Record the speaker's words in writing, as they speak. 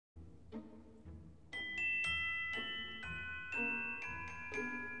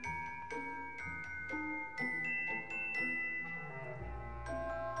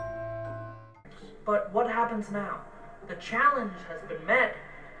But what happens now? The challenge has been met,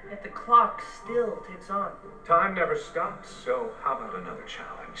 yet the clock still ticks on. Time never stops, so how about another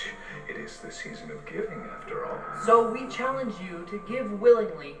challenge? It is the season of giving, after all. So we challenge you to give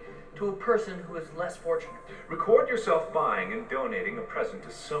willingly to a person who is less fortunate. Record yourself buying and donating a present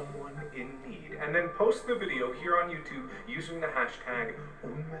to someone in need, and then post the video here on YouTube using the hashtag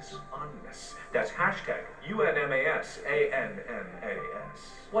Unmas. That's hashtag UNMASANNMAS.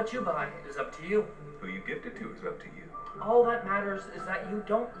 What you buy is up to you. Who you gift it to is up to you. All that matters is that you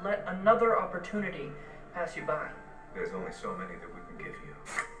don't let another opportunity pass you by. There's only so many that we can give you.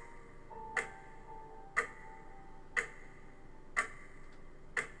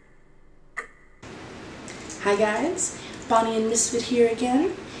 Hi guys, Bonnie and Misfit here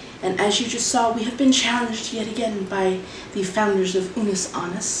again, and as you just saw, we have been challenged yet again by the founders of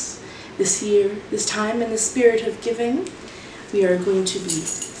Unmas. This year, this time, in the spirit of giving, we are going to be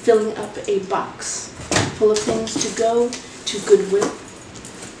filling up a box full of things to go to Goodwill.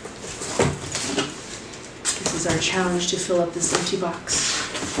 This is our challenge, to fill up this empty box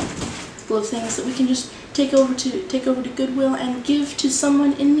full of things that we can just take over to Goodwill and give to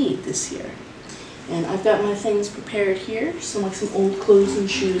someone in need this year. And I've got my things prepared here, some old clothes and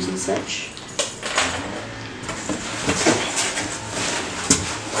shoes and such.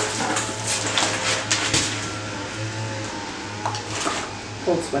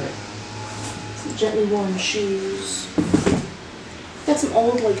 Old sweater. Some gently worn shoes. Got some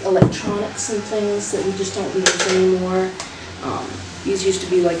old electronics and things that we just don't use anymore. These used to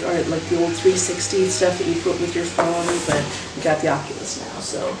be like the old 360 stuff that you put with your phone, but we got the Oculus now,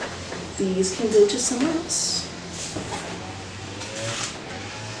 so these can go to someone else.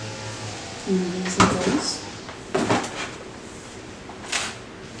 These and those.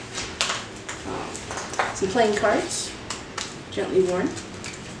 Some playing cards, gently worn.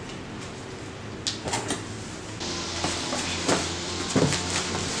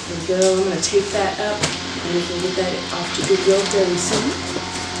 There we go. I'm going to tape that up, and we can get that off to Goodwill fairly soon.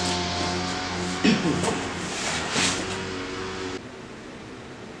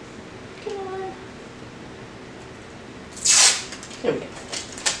 There we go.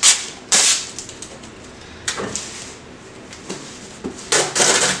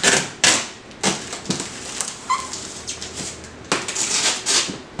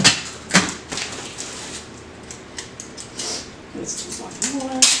 Let's do one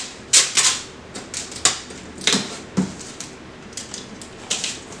more.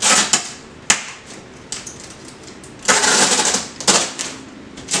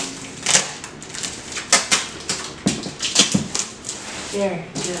 Very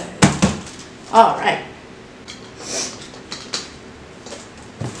good. All right.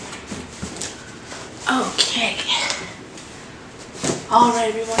 Okay. All right,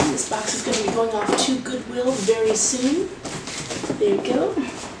 everyone. This box is going to be going off to Goodwill very soon. There you go.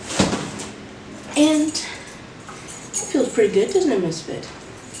 And it feels pretty good, doesn't it, Misfit?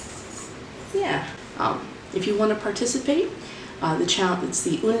 Yeah. If you want to participate, the challenge, it's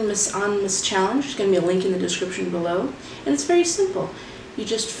the Unmas challenge. There's going to be a link in the description below, and it's very simple. You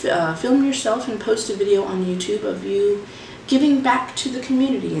just film yourself and post a video on YouTube of you giving back to the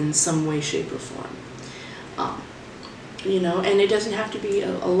community in some way, shape, or form. You know, and it doesn't have to be a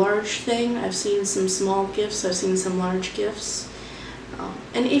large thing. I've seen some small gifts. I've seen some large gifts.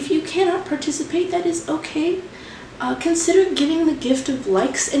 And if you cannot participate, that is okay. Consider giving the gift of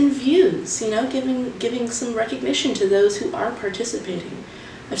likes and views, you know, giving some recognition to those who are participating.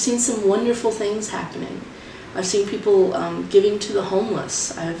 I've seen some wonderful things happening. I've seen people giving to the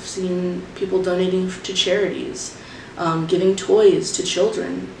homeless. I've seen people donating to charities, giving toys to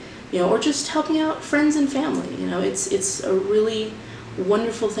children, you know, or just helping out friends and family. You know, it's a really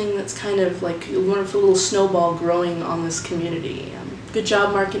wonderful thing that's kind of like a wonderful little snowball growing on this community. Good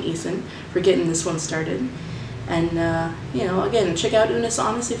job, Mark and Ethan, for getting this one started. And, you know, again, check out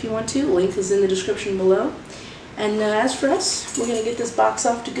Unmas if you want to. Link is in the description below. And as for us, we're going to get this box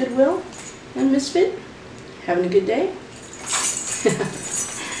off to Goodwill. And Misfit, having a good day?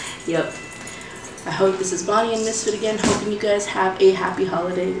 Yep. I hope this is Bonnie and Misfit again, hoping you guys have a happy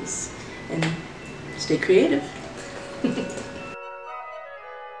holidays. And stay creative.